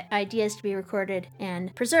ideas to be recorded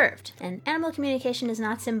and preserved. And animal communication is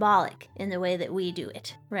not symbolic in the way that we do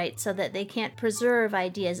it, right? So that they can't preserve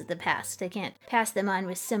ideas of the past. They can't pass them on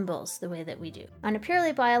with symbols the way that we do. On a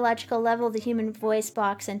purely biological level, the human voice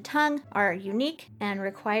box and tongue are unique and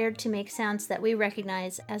required to make sounds that we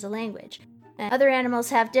recognize as a language. Other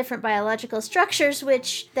animals have different biological structures,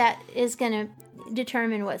 which that is going to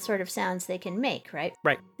determine what sort of sounds they can make, right?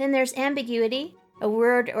 Right. Then there's ambiguity. A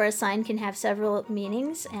word or a sign can have several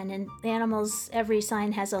meanings, and in animals, every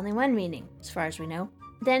sign has only one meaning, as far as we know.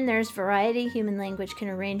 Then there's variety. Human language can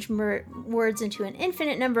arrange words into an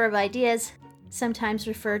infinite number of ideas, sometimes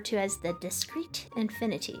referred to as the discrete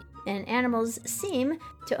infinity. And animals seem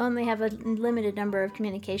to only have a limited number of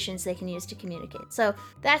communications they can use to communicate. So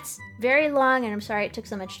that's very long, and I'm sorry it took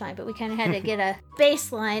so much time, but we kind of had to get a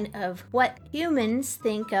baseline of what humans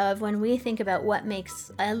think of when we think about what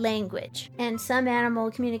makes a language. And some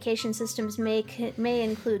animal communication systems may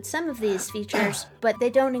include some of these features, but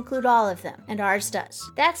they don't include all of them, and ours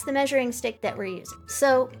does. That's the measuring stick that we're using.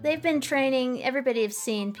 So they've been training, everybody has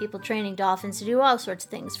seen people training dolphins to do all sorts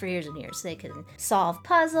of things for years and years. They can solve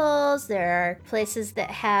puzzles, puzzles. There are places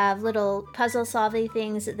that have little puzzle-solving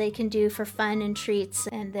things that they can do for fun and treats,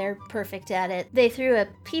 and they're perfect at it. They threw a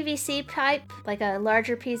PVC pipe, like a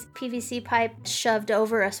larger PVC pipe, shoved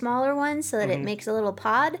over a smaller one so that it makes a little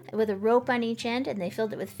pod with a rope on each end, and they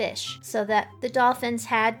filled it with fish so that the dolphins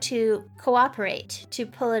had to cooperate to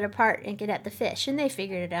pull it apart and get at the fish, and they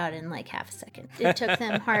figured it out in like half a second. It took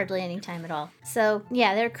them hardly any time at all. So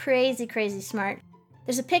yeah, they're crazy smart.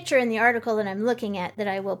 There's a picture in the article that I'm looking at that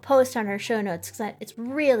I will post on our show notes because it's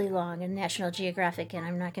really long in National Geographic, and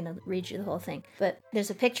I'm not going to read you the whole thing. But there's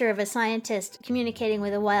a picture of a scientist communicating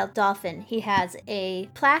with a wild dolphin. He has a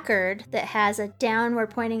placard that has a downward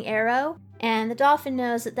pointing arrow, and the dolphin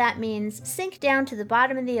knows that that means sink down to the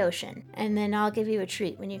bottom of the ocean, and then I'll give you a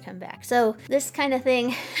treat when you come back. So this kind of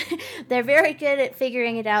thing, they're very good at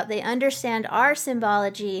figuring it out. They understand our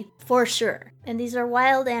symbology for sure. And these are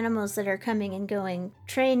wild animals that are coming and going,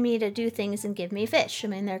 train me to do things and give me fish. I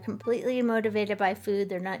mean, they're completely motivated by food.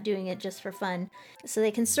 They're not doing it just for fun. So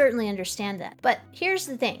they can certainly understand that. But here's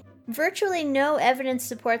the thing. Virtually no evidence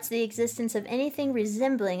supports the existence of anything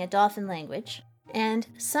resembling a dolphin language. And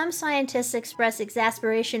some scientists express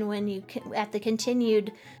exasperation at the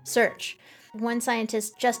continued search. One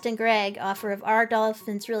scientist, Justin Gregg, author of Are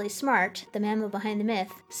Dolphins Really Smart? The Mammal Behind the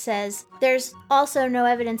Myth, says there's also no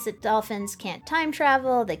evidence that dolphins can't time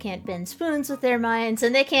travel, they can't bend spoons with their minds,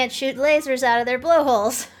 and they can't shoot lasers out of their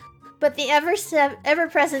blowholes. But the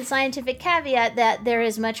ever-present scientific caveat that there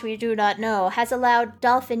is much we do not know has allowed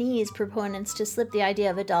dolphinese proponents to slip the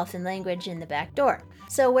idea of a dolphin language in the back door.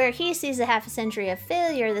 So where he sees a half a century of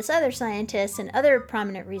failure, this other scientist and other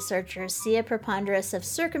prominent researchers see a preponderance of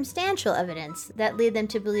circumstantial evidence that lead them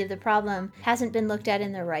to believe the problem hasn't been looked at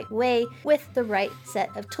in the right way with the right set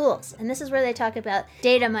of tools. And this is where they talk about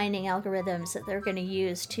data mining algorithms that they're going to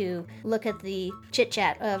use to look at the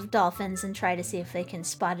chit-chat of dolphins and try to see if they can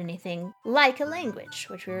spot anything like a language,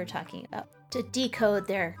 which we were talking about, to decode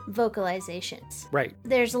their vocalizations. Right.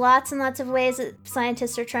 There's lots and lots of ways that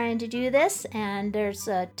scientists are trying to do this, and there's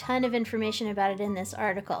a ton of information about it in this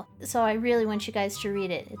article. So I really want you guys to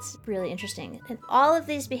read it. It's really interesting. And all of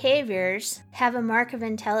these behaviors have a mark of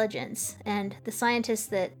intelligence, and the scientist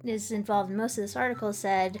that is involved in most of this article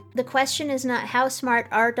said, the question is not how smart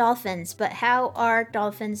are dolphins, but how are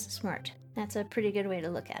dolphins smart? That's a pretty good way to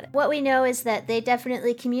look at it. What we know is that they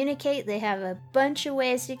definitely communicate. They have a bunch of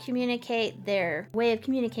ways to communicate. Their way of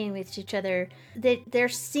communicating with each other, there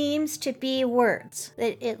seems to be words.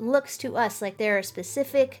 It looks to us like there are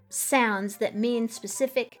specific sounds that mean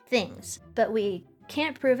specific things, but we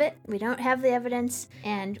can't prove it. We don't have the evidence,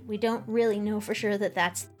 and we don't really know for sure that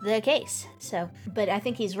that's the case. But I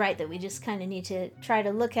think he's right that we just kind of need to try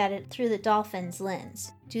to look at it through the dolphin's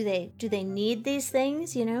lens. Do they need these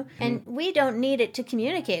things, you know? And we don't need it to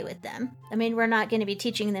communicate with them. I mean, we're not going to be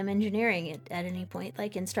teaching them engineering at any point,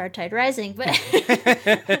 like in Star Tide Rising,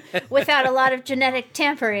 but without a lot of genetic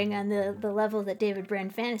tampering on the level that David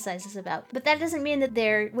Brand fantasizes about. But that doesn't mean that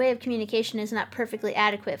their way of communication is not perfectly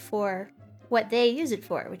adequate for what they use it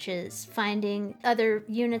for, which is finding other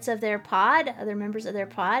units of their pod, other members of their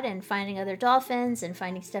pod, and finding other dolphins, and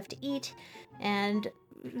finding stuff to eat, and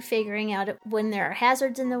figuring out when there are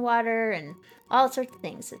hazards in the water, and all sorts of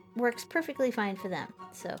things. It works perfectly fine for them.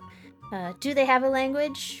 So, do they have a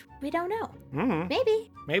language? We don't know.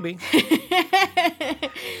 Maybe.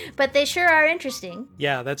 But they sure are interesting.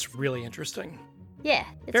 Yeah, that's really interesting. Yeah,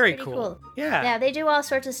 it's very pretty cool. Yeah, they do all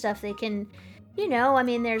sorts of stuff. They can, I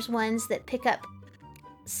mean, there's ones that pick up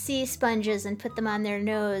sea sponges and put them on their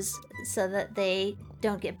nose so that they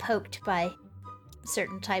don't get poked by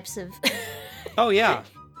certain types of... Oh, yeah.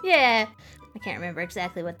 Yeah. I can't remember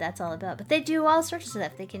exactly what that's all about, but they do all sorts of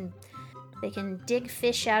stuff. They can dig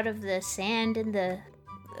fish out of the sand in the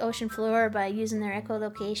ocean floor by using their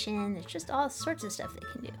echolocation. There's just all sorts of stuff they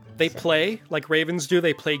can do. They play like ravens do.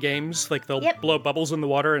 They play games. Like they'll blow bubbles in the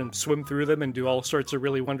water and swim through them and do all sorts of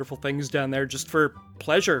really wonderful things down there just for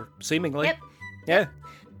pleasure, seemingly. Yep.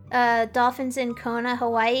 Yeah. Dolphins in Kona,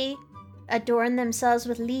 Hawaii adorn themselves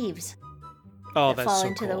with leaves that fall so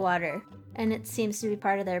into cool. the water. And it seems to be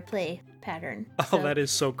part of their play pattern. Oh, that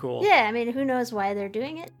is so cool. Yeah, I mean, who knows why they're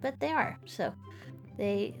doing it, but they are. So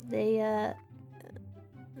they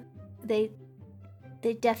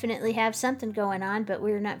definitely have something going on, but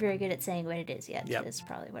we're not very good at saying what it is yet. Yep. That's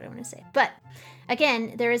probably what I want to say. But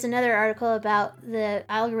again, there is another article about the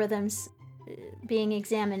algorithms being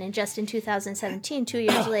examined, and just in 2017, 2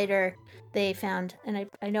 years later, they found, and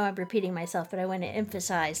I know I'm repeating myself, but I want to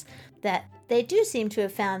emphasize that they do seem to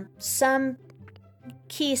have found some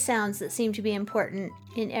key sounds that seem to be important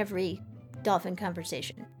in every dolphin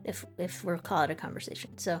conversation, if we'll call it a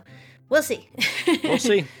conversation. So we'll see. We'll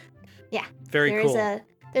see. Yeah. Very cool.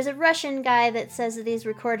 There's a Russian guy that says that he's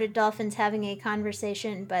recorded dolphins having a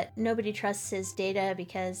conversation, but nobody trusts his data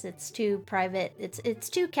because it's too private. It's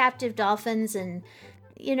too captive dolphins, and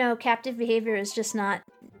captive behavior is just not.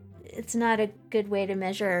 It's not a good way to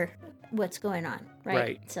measure what's going on, right?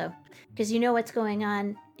 Right. So, because you know what's going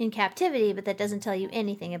on in captivity, but that doesn't tell you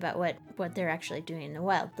anything about what they're actually doing in the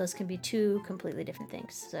wild. Those can be two completely different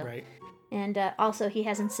things. So. Right. And also, he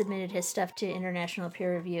hasn't submitted his stuff to international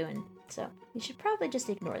peer review, and so you should probably just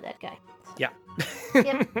ignore that guy. Yeah.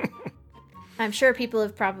 Yep. I'm sure people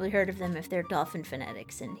have probably heard of them if they're dolphin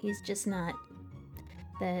fanatics, and he's just not.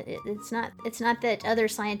 It's not that other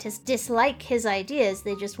scientists dislike his ideas.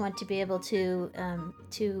 They just want to be able to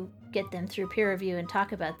get them through peer review and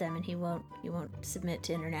talk about them, and he won't submit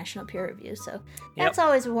to international peer review. So that's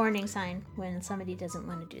always a warning sign when somebody doesn't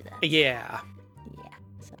want to do that. Yeah. Yeah.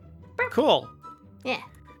 So. Cool. Yeah.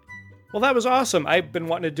 Well, that was awesome. I've been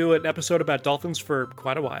wanting to do an episode about dolphins for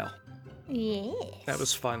quite a while. Yes. That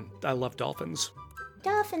was fun. I love dolphins.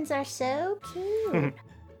 Dolphins are so cute.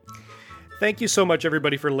 Thank you so much,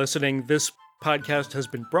 everybody, for listening. This podcast has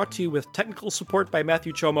been brought to you with technical support by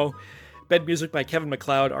Matthew Chomo, bed music by Kevin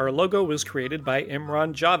MacLeod. Our logo was created by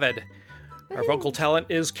Imran Javed. Our vocal talent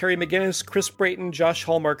is Carrie McGinnis, Chris Brayton, Josh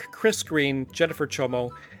Hallmark, Chris Green, Jennifer Chomo,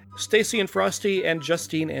 Stacy and Frosty, and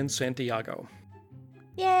Justine and Santiago.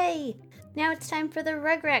 Yay! Now it's time for the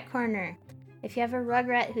Rugrat Corner. If you have a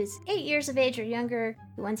Rugrat who's 8 years of age or younger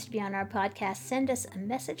who wants to be on our podcast, send us a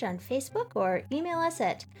message on Facebook or email us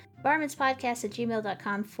at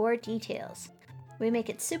barmanspodcast@gmail.com for details. We make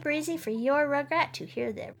it super easy for your Rugrat to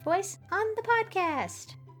hear their voice on the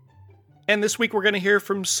podcast. And this week we're going to hear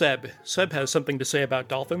from Seb. Seb has something to say about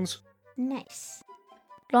dolphins. Nice.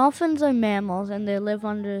 Dolphins are mammals and they live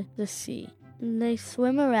under the sea. They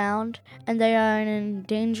swim around and they are an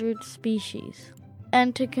endangered species.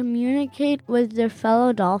 And to communicate with their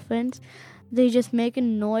fellow dolphins, they just make a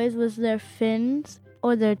noise with their fins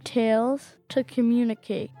or their tails to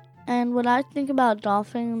communicate. And when I think about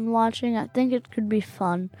dolphin watching, I think it could be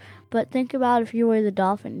fun. But think about if you were the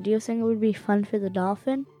dolphin. Do you think it would be fun for the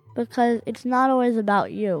dolphin? Because it's not always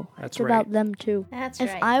about you. That's it's about them too. That's if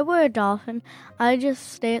right. If I were a dolphin, I'd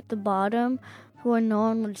just stay at the bottom where no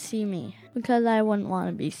one would see me. Because I wouldn't want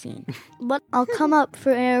to be seen. But I'll come up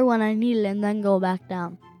for air when I need it and then go back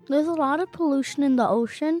down. There's a lot of pollution in the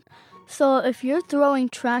ocean. So if you're throwing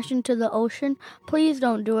trash into the ocean, please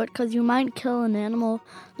don't do it because you might kill an animal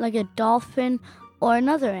like a dolphin or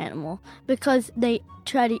another animal because they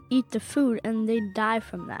try to eat the food and they die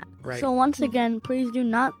from that. Right. So once again, please do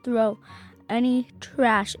not throw any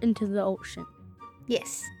trash into the ocean.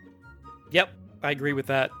 Yes. Yep, I agree with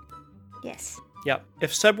that. Yes. Yep.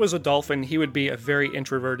 If Seb was a dolphin, he would be a very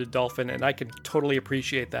introverted dolphin, and I can totally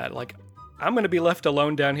appreciate that. Like, I'm going to be left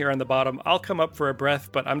alone down here on the bottom. I'll come up for a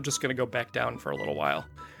breath, but I'm just going to go back down for a little while.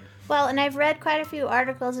 Well, and I've read quite a few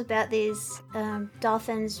articles about these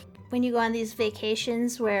dolphins. When you go on these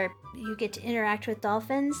vacations where you get to interact with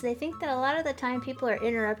dolphins, they think that a lot of the time people are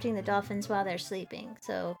interrupting the dolphins while they're sleeping.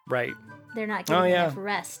 So right. They're not getting enough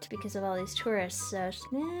rest because of all these tourists. So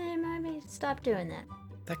maybe stop doing that.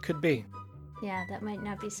 That could be. Yeah, that might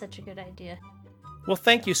not be such a good idea. Well,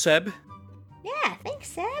 thank you, Seb. Yeah, thanks,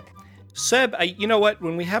 Seb. Seb, you know what?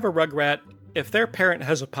 When we have a Rugrat, if their parent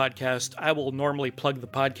has a podcast, I will normally plug the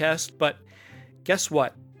podcast, but guess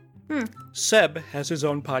what? Seb has his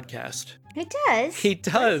own podcast. He does? He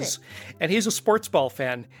does. And he's a sports ball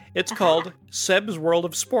fan. It's called Seb's World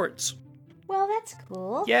of Sports. Well, that's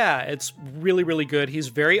cool. Yeah, it's really, really good. He's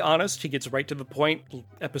very honest. He gets right to the point.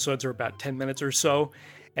 Episodes are about 10 minutes or so.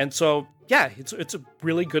 And so, yeah, it's a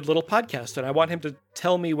really good little podcast, and I want him to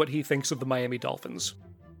tell me what he thinks of the Miami Dolphins.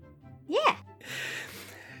 Yeah.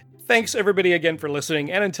 Thanks, everybody, again for listening,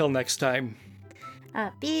 and until next time.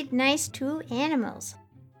 Be nice to animals.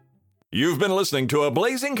 You've been listening to a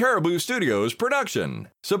Blazing Caribou Studios production.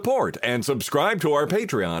 Support and subscribe to our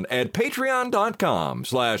Patreon at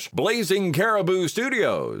patreon.com/Blazing Caribou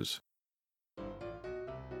Studios.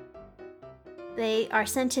 They are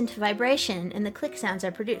sent into vibration, and the click sounds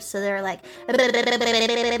are produced. So they're like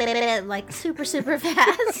super, super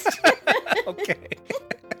fast. Okay.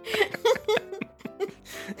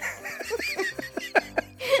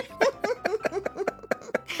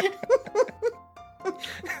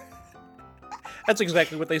 That's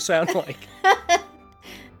exactly what they sound like.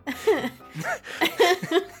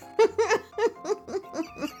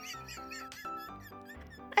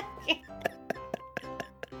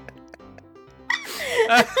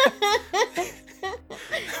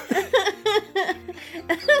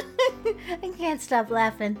 I can't stop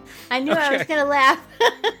laughing. I knew I was going to laugh.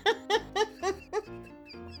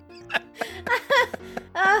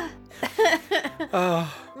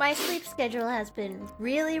 My sleep schedule has been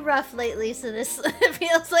really rough lately, so this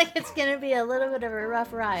feels like it's gonna be a little bit of a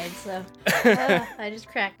rough ride. So I just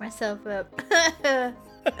cracked myself up.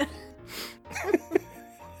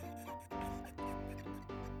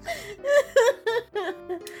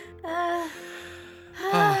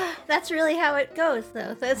 That's really how it goes,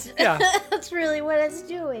 though. That's really what it's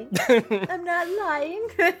doing. I'm not lying.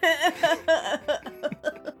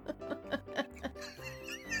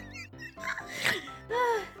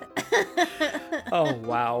 Oh,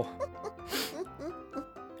 wow.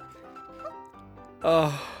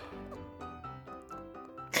 Oh.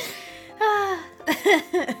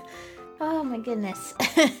 Oh my goodness.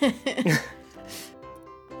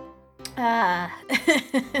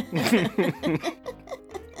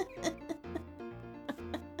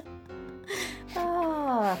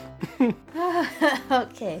 Oh.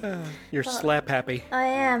 Okay. You're slap happy. I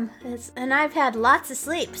am. And I've had lots of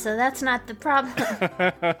sleep, so that's not the problem.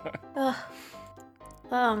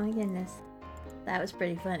 Oh my goodness. That was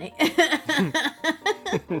pretty funny.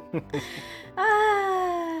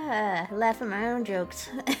 Laugh at my own jokes.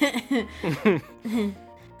 I'll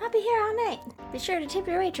be here all night. Be sure to tip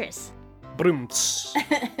your waitress. Broomts.